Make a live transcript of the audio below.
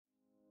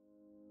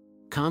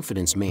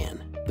Confidence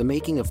Man: The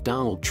Making of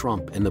Donald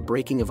Trump and the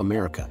Breaking of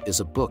America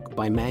is a book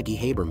by Maggie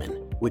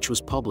Haberman, which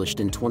was published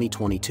in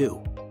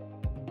 2022.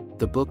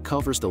 The book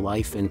covers the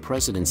life and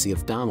presidency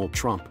of Donald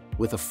Trump,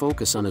 with a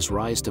focus on his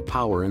rise to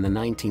power in the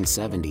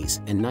 1970s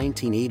and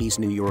 1980s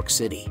New York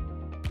City.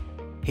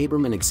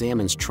 Haberman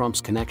examines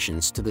Trump's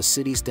connections to the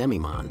city's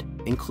demimonde,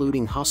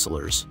 including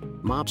hustlers,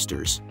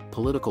 mobsters,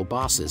 political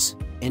bosses,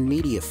 and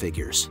media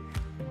figures.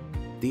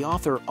 The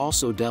author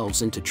also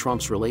delves into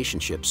Trump's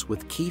relationships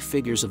with key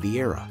figures of the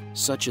era,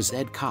 such as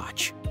Ed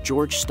Koch,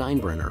 George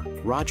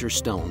Steinbrenner, Roger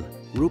Stone,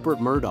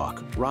 Rupert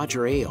Murdoch,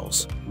 Roger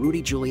Ailes,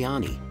 Rudy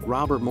Giuliani,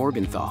 Robert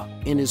Morgenthau,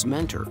 and his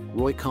mentor,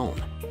 Roy Cohn.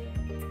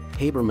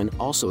 Haberman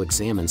also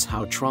examines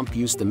how Trump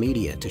used the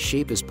media to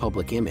shape his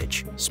public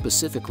image,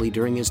 specifically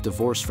during his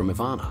divorce from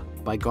Ivana,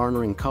 by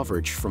garnering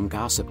coverage from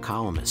gossip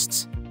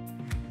columnists.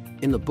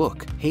 In the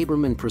book,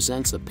 Haberman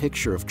presents a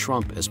picture of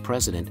Trump as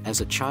president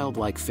as a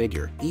childlike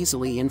figure,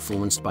 easily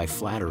influenced by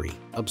flattery,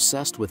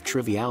 obsessed with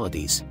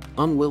trivialities,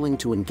 unwilling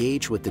to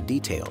engage with the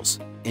details,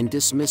 and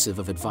dismissive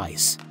of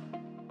advice.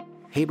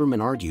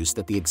 Haberman argues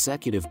that the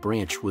executive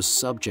branch was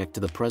subject to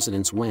the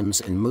president's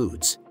whims and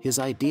moods, his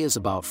ideas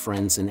about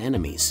friends and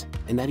enemies,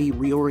 and that he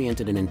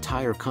reoriented an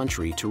entire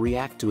country to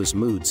react to his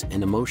moods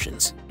and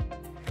emotions.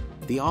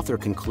 The author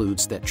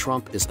concludes that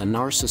Trump is a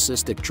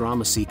narcissistic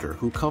drama seeker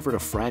who covered a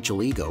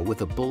fragile ego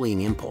with a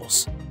bullying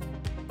impulse.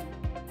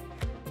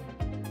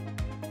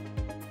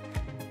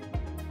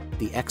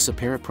 The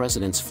ex-apparent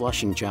president's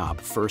Flushing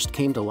job first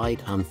came to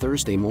light on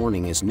Thursday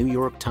morning as New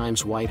York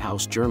Times White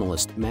House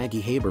journalist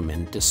Maggie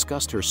Haberman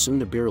discussed her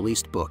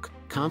soon-to-be-released book,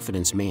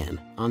 Confidence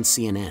Man, on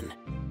CNN.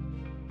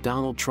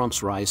 Donald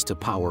Trump's rise to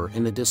power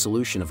and the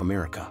dissolution of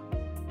America.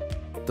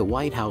 The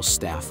White House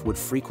staff would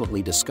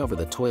frequently discover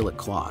the toilet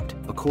clogged,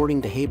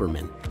 according to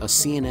Haberman, a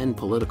CNN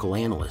political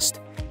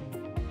analyst.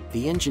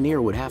 The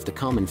engineer would have to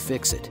come and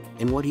fix it,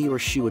 and what he or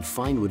she would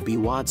find would be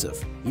wads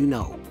of,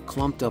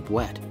 clumped up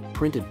wet,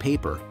 printed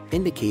paper,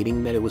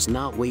 indicating that it was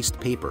not waste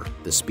paper,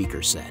 the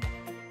speaker said.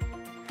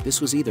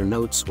 This was either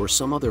notes or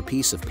some other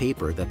piece of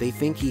paper that they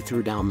think he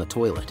threw down the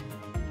toilet.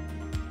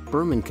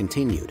 Berman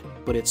continued,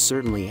 but it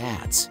certainly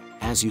adds,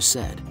 as you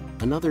said,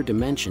 another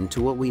dimension to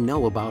what we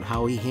know about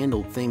how he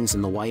handled things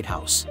in the White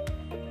House.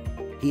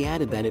 He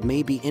added that it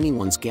may be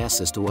anyone's guess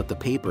as to what the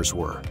papers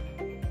were.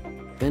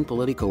 Then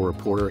Politico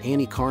reporter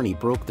Annie Carney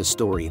broke the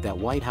story that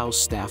White House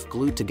staff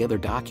glued together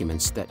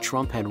documents that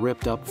Trump had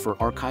ripped up for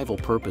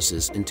archival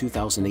purposes in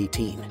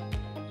 2018.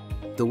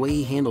 The way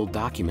he handled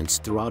documents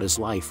throughout his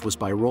life was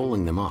by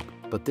rolling them up,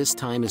 but this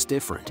time is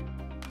different.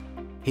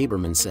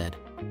 Haberman said.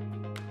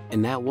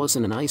 And that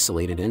wasn't an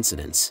isolated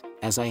incident,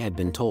 as I had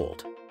been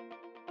told.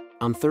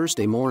 On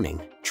Thursday morning,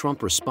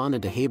 Trump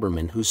responded to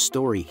Haberman, whose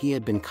story he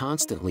had been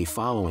constantly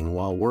following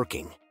while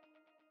working.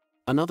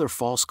 Another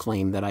false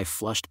claim that I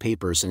flushed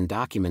papers and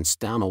documents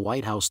down a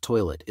White House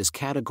toilet is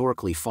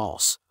categorically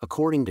false,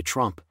 according to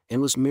Trump,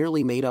 and was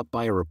merely made up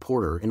by a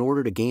reporter in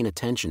order to gain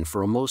attention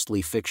for a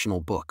mostly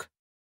fictional book.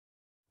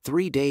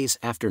 3 days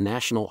after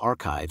National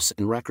Archives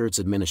and Records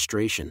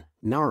Administration,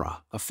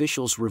 NARA,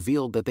 officials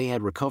revealed that they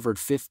had recovered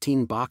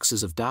 15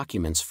 boxes of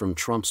documents from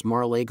Trump's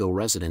Mar-a-Lago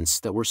residence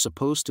that were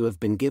supposed to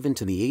have been given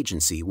to the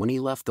agency when he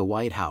left the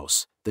White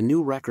House, the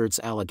new records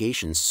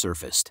allegations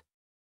surfaced.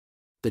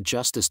 The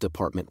Justice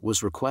Department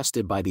was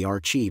requested by the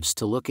archives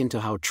to look into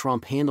how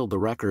Trump handled the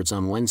records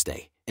on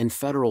Wednesday, and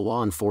federal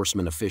law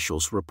enforcement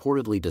officials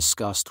reportedly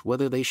discussed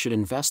whether they should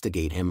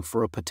investigate him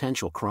for a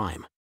potential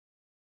crime.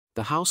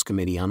 The House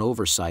Committee on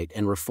Oversight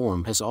and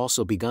Reform has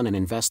also begun an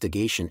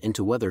investigation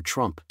into whether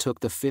Trump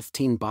took the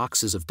 15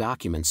 boxes of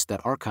documents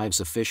that archives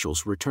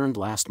officials returned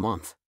last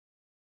month.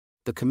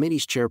 The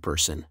committee's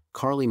chairperson,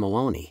 Carly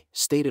Maloney,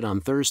 stated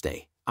on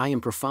Thursday, "I am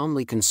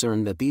profoundly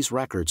concerned that these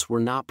records were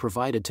not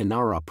provided to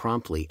NARA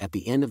promptly at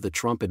the end of the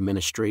Trump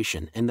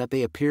administration and that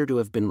they appear to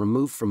have been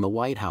removed from the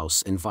White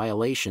House in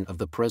violation of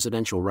the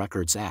Presidential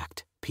Records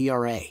Act,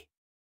 PRA.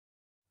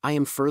 I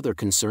am further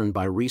concerned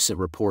by recent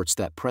reports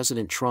that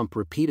President Trump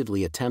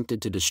repeatedly attempted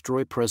to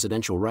destroy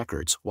presidential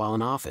records while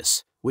in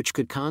office, which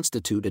could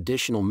constitute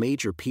additional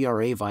major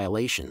PRA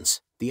violations,"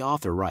 the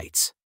author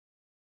writes.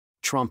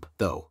 Trump,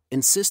 though,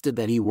 insisted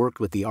that he worked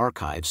with the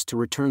archives to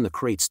return the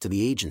crates to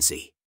the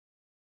agency.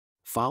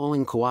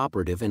 Following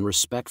cooperative and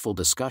respectful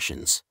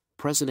discussions,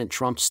 President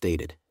Trump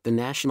stated, "The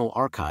National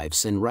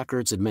Archives and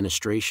Records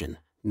Administration,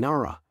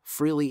 NARA,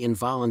 freely and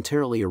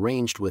voluntarily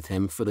arranged with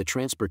him for the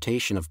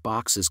transportation of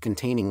boxes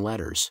containing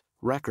letters,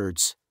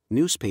 records,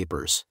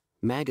 newspapers,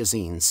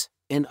 magazines,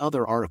 and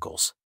other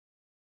articles.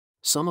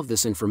 Some of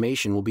this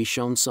information will be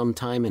shown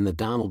sometime in the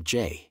Donald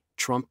J.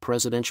 Trump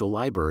Presidential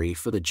Library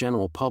for the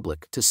general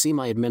public to see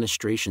my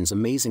administration's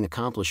amazing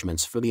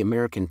accomplishments for the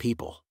American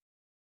people."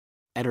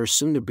 At her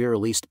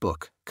soon-to-be-released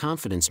book,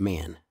 Confidence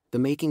Man, The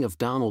Making of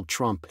Donald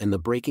Trump and the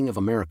Breaking of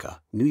America,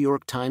 New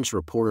York Times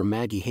reporter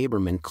Maggie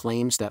Haberman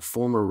claims that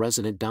former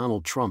resident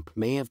Donald Trump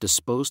may have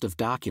disposed of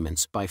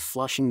documents by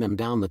flushing them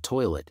down the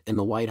toilet in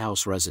the White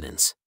House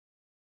residence.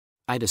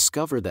 I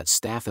discovered that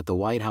staff at the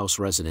White House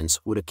residence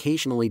would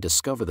occasionally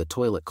discover the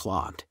toilet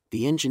clogged.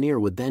 The engineer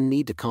would then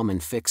need to come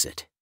and fix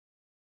it.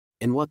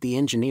 And what the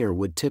engineer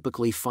would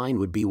typically find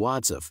would be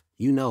wads of,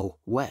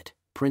 wet,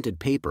 printed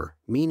paper,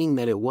 meaning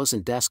that it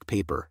wasn't desk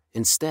paper.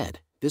 Instead,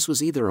 this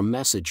was either a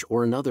message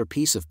or another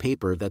piece of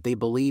paper that they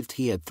believed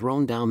he had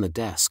thrown down the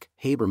desk,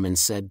 Haberman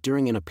said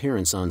during an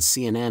appearance on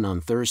CNN on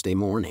Thursday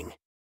morning.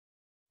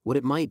 What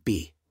it might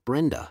be,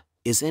 Brenda,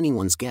 is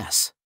anyone's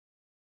guess.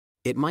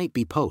 It might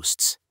be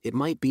posts, it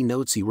might be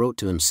notes he wrote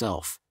to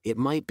himself, it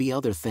might be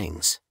other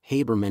things,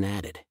 Haberman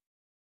added.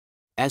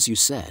 As you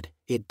said,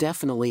 it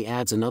definitely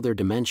adds another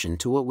dimension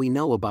to what we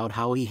know about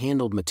how he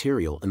handled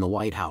material in the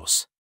White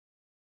House.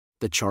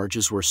 The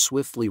charges were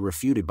swiftly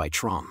refuted by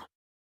Trump.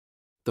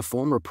 The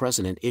former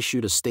president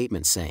issued a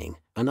statement saying,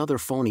 "Another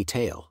phony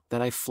tale,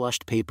 that I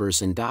flushed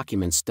papers and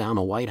documents down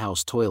a White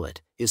House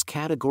toilet, is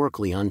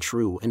categorically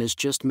untrue and is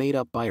just made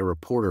up by a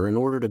reporter in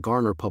order to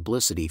garner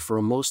publicity for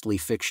a mostly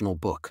fictional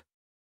book."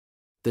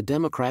 The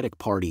Democratic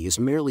Party is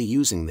merely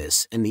using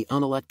this and the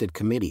unelected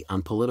Committee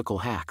on Political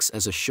Hacks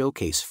as a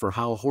showcase for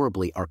how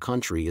horribly our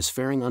country is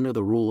faring under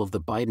the rule of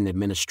the Biden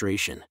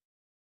administration.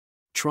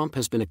 Trump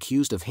has been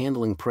accused of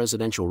handling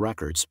presidential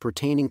records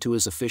pertaining to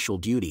his official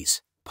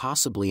duties,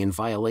 possibly in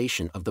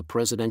violation of the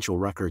Presidential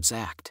Records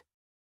Act.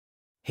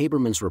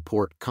 Haberman's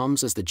report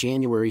comes as the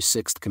January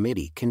 6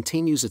 committee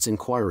continues its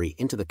inquiry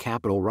into the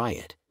Capitol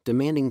riot,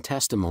 demanding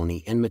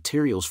testimony and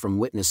materials from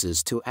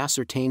witnesses to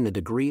ascertain the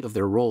degree of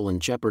their role in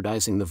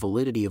jeopardizing the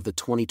validity of the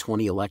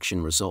 2020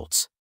 election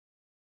results.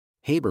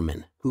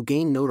 Haberman, who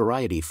gained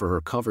notoriety for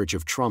her coverage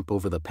of Trump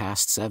over the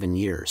past 7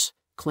 years,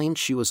 claimed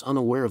she was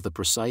unaware of the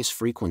precise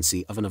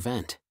frequency of an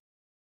event.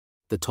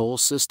 The toll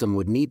system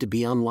would need to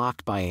be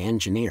unlocked by an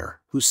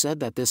engineer, who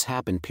said that this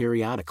happened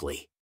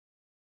periodically.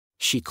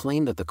 She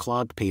claimed that the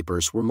clogged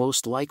papers were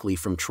most likely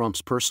from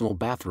Trump's personal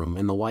bathroom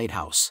in the White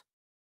House.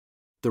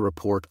 The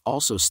report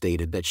also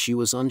stated that she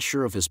was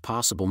unsure of his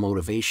possible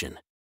motivation.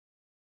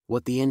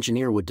 What the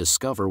engineer would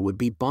discover would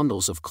be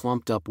bundles of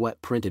clumped-up wet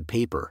printed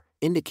paper,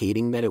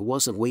 indicating that it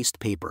wasn't waste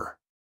paper.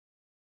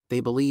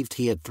 They believed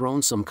he had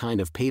thrown some kind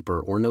of paper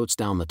or notes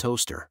down the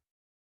toaster.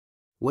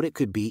 What it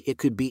could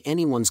be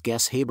anyone's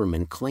guess.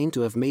 Haberman claimed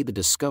to have made the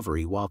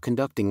discovery while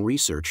conducting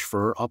research for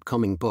her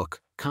upcoming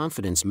book,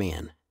 Confidence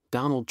Man,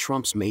 Donald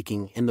Trump's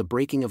Making and the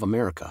Breaking of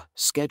America,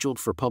 scheduled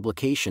for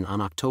publication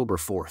on October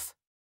 4.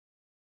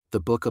 The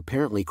book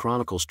apparently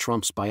chronicles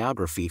Trump's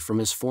biography from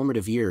his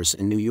formative years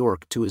in New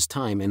York to his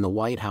time in the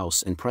White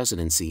House and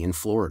presidency in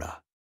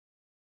Florida.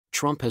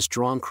 Trump has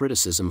drawn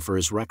criticism for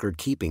his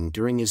record-keeping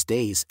during his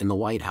days in the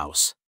White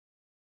House.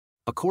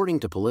 According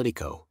to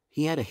Politico,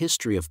 he had a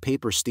history of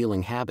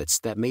paper-stealing habits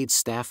that made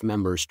staff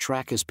members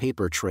track his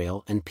paper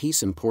trail and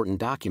piece important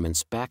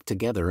documents back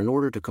together in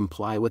order to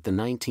comply with the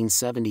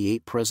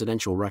 1978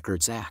 Presidential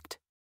Records Act.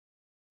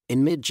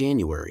 In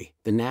mid-January,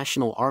 the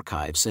National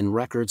Archives and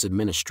Records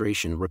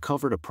Administration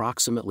recovered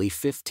approximately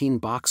 15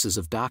 boxes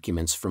of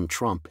documents from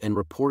Trump and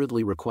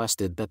reportedly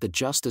requested that the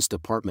Justice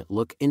Department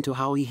look into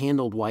how he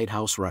handled White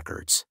House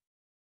records.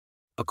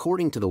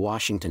 According to the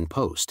Washington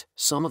Post,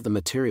 some of the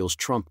materials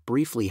Trump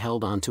briefly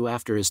held onto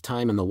after his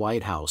time in the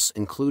White House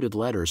included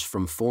letters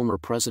from former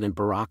President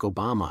Barack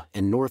Obama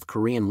and North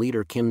Korean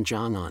leader Kim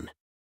Jong-un.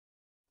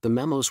 The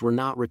memos were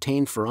not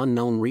retained for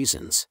unknown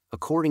reasons,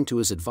 according to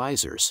his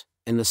advisors,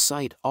 and the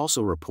site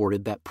also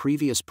reported that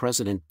previous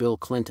President Bill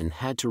Clinton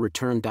had to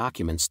return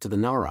documents to the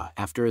NARA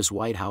after his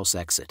White House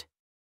exit.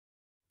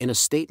 In a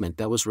statement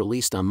that was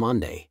released on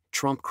Monday,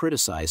 Trump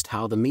criticized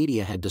how the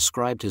media had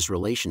described his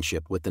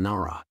relationship with the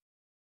NARA.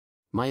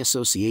 "My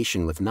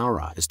association with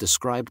NARA is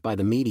described by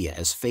the media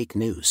as fake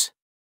news.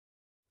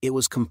 It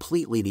was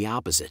completely the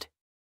opposite.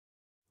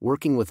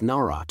 Working with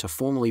NARA to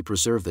formally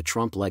preserve the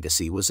Trump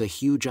legacy was a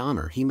huge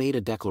honor," he made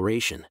a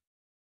declaration.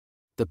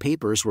 The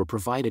papers were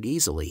provided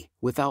easily,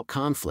 without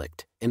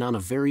conflict, and on a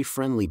very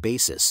friendly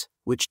basis,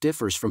 which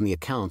differs from the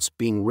accounts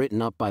being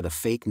written up by the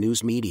fake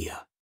news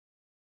media.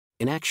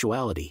 In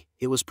actuality,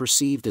 it was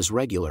perceived as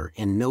regular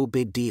and no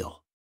big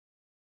deal.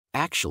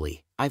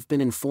 "Actually, I've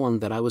been informed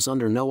that I was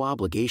under no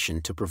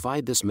obligation to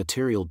provide this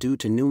material due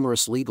to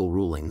numerous legal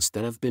rulings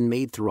that have been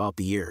made throughout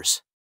the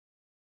years."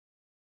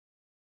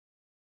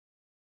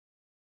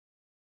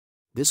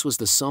 This was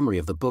the summary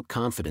of the book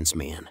Confidence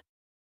Man.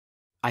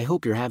 I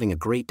hope you're having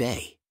a great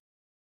day.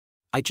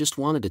 I just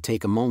wanted to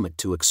take a moment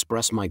to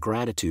express my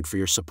gratitude for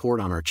your support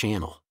on our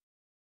channel.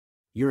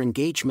 Your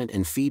engagement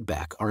and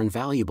feedback are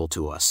invaluable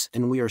to us,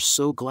 and we are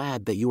so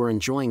glad that you are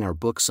enjoying our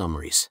book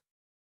summaries.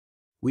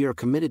 We are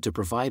committed to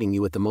providing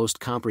you with the most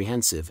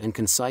comprehensive and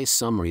concise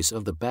summaries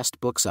of the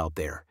best books out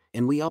there,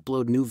 and we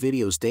upload new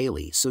videos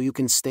daily so you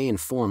can stay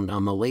informed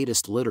on the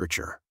latest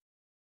literature.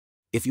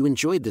 If you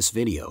enjoyed this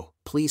video,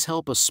 please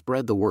help us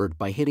spread the word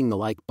by hitting the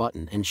like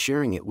button and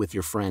sharing it with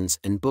your friends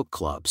and book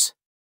clubs.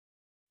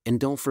 And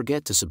don't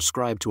forget to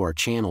subscribe to our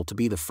channel to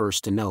be the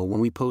first to know when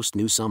we post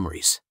new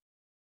summaries.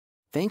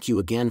 Thank you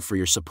again for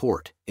your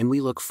support, and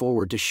we look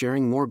forward to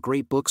sharing more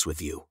great books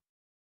with you.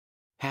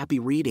 Happy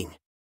reading!